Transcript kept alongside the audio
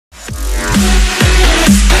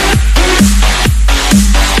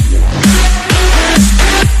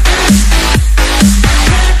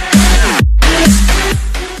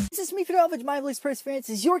challenge, my beliefs, perseverance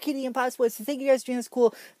is your key to the impossible. So thank you guys for doing this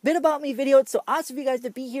cool bit about me video. It's so awesome for you guys to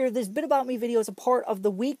be here. This bit about me video is a part of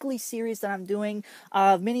the weekly series that I'm doing,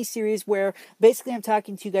 mini series where basically I'm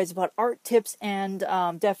talking to you guys about art tips and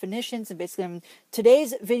definitions, and basically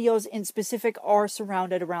today's videos in specific are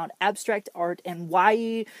surrounded around abstract art and why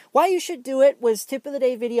you should do it was tip of the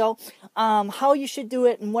day video, how you should do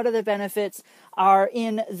it and what are the benefits are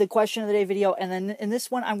in the question of the day video, and then in this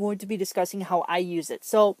one I'm going to be discussing how I use it.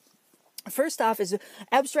 So first off is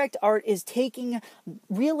abstract art is taking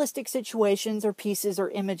realistic situations or pieces or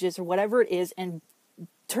images or whatever it is and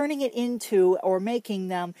turning it into or making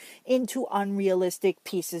them into unrealistic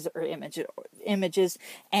pieces or images,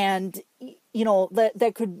 and you know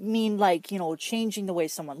that could mean like, you know, changing the way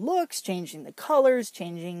someone looks, changing the colors,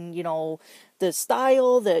 changing, you know, the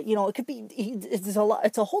style, you know, it could be, it's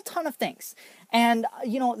a whole ton of things. And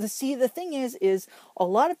you know, the thing is a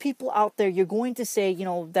lot of people out there, you're going to say, you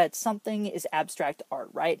know, that something is abstract art,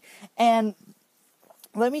 right? And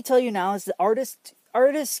let me tell you now, is the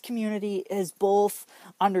artist community is both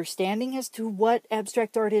understanding as to what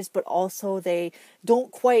abstract art is, but also they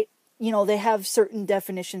don't quite, you know, they have certain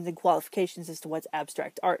definitions and qualifications as to what's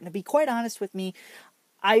abstract art. And to be quite honest with me,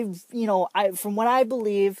 from what I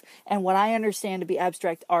believe and what I understand to be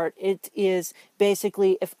abstract art, it is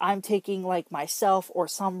basically if I'm taking like myself or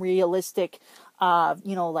some realistic,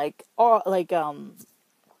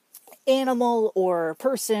 animal or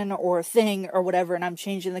person or thing or whatever, and I'm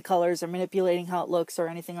changing the colors or manipulating how it looks or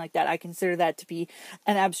anything like that, I consider that to be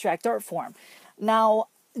an abstract art form. Now,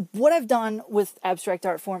 what I've done with abstract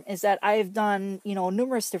art form is that I've done, you know,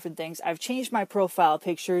 numerous different things. I've changed my profile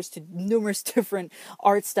pictures to numerous different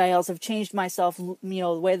art styles. I've changed myself, you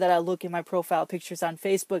know, the way that I look in my profile pictures on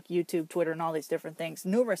Facebook, YouTube, Twitter, and all these different things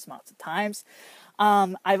numerous amounts of times.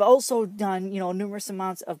 I've also done, you know, numerous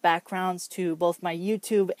amounts of backgrounds to both my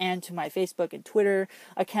YouTube and to my Facebook and Twitter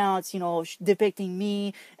accounts, you know, depicting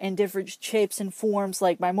me in different shapes and forms.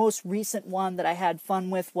 Like my most recent one that I had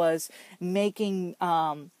fun with was making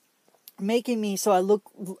me so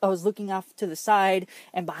I was looking off to the side,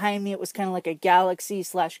 and behind me it was kind of like a galaxy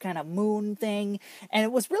 / kind of moon thing, and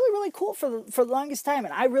it was really, really cool for the longest time,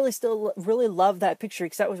 and I still really love that picture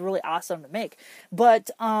because that was really awesome to make.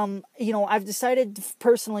 But you know, I've decided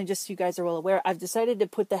personally, just so you guys are well aware, I've decided to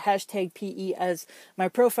put the hashtag PE as my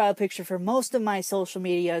profile picture for most of my social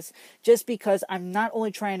medias, just because I'm not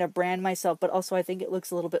only trying to brand myself, but also I think it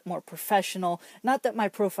looks a little bit more professional. Not that my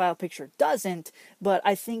profile picture doesn't, but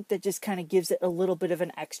I think that just kind of gives it a little bit of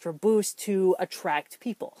an extra boost to attract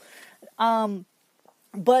people.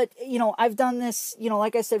 But, you know, I've done this, you know,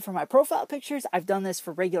 like I said, for my profile pictures. I've done this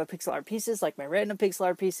for regular pixel art pieces, like my random pixel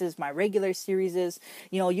art pieces, my regular series.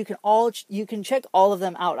 You know, you can check all of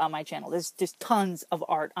them out on my channel. There's just tons of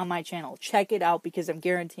art on my channel. Check it out, because I'm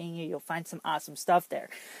guaranteeing you'll find some awesome stuff there.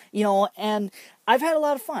 You know, and I've had a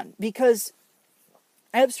lot of fun because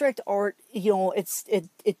abstract art, you know,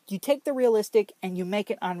 you take the realistic and you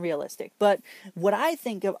make it unrealistic. But what I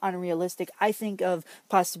think of unrealistic, I think of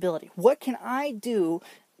possibility. What can I do,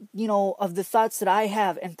 you know, of the thoughts that I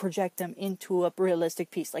have and project them into a realistic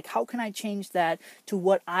piece? Like, how can I change that to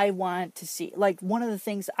what I want to see? Like, one of the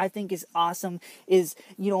things I think is awesome is,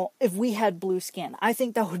 you know, if we had blue skin, I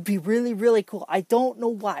think that would be really, really cool. I don't know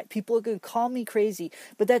why. People are going to call me crazy,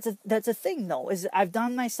 but that's a thing though, is I've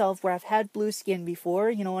done myself where I've had blue skin before,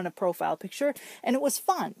 you know, in a profile picture, and it was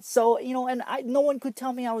fun. So, you know, and no one could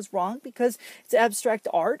tell me I was wrong, because it's abstract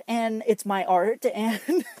art and it's my art, and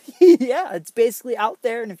yeah, it's basically out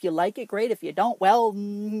there. And if you like it, great. If you don't, well,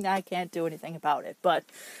 I can't do anything about it.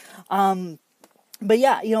 But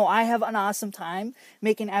yeah, you know, I have an awesome time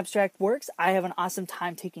making abstract works. I have an awesome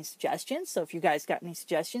time taking suggestions. So if you guys got any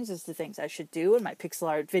suggestions as to things I should do in my pixel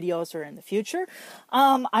art videos or in the future,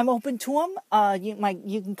 I'm open to them.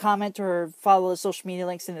 You can comment or follow the social media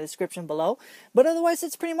links in the description below. But otherwise,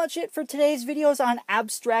 that's pretty much it for today's videos on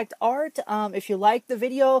abstract art. If you like the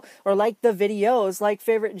video or like the videos, like,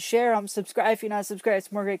 favorite, and share. Subscribe if you're not subscribed.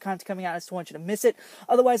 It's more great content coming out. I just don't want you to miss it.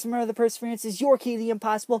 Otherwise, remember, the perseverance is your key to the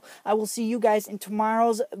impossible. I will see you guys in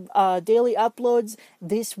tomorrow's daily uploads,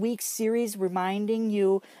 this week's series, reminding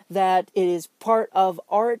you that it is part of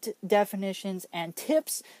art definitions and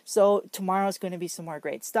tips. So tomorrow's going to be some more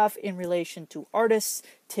great stuff in relation to artists,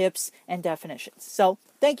 tips, and definitions. So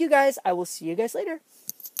thank you guys. I will see you guys later.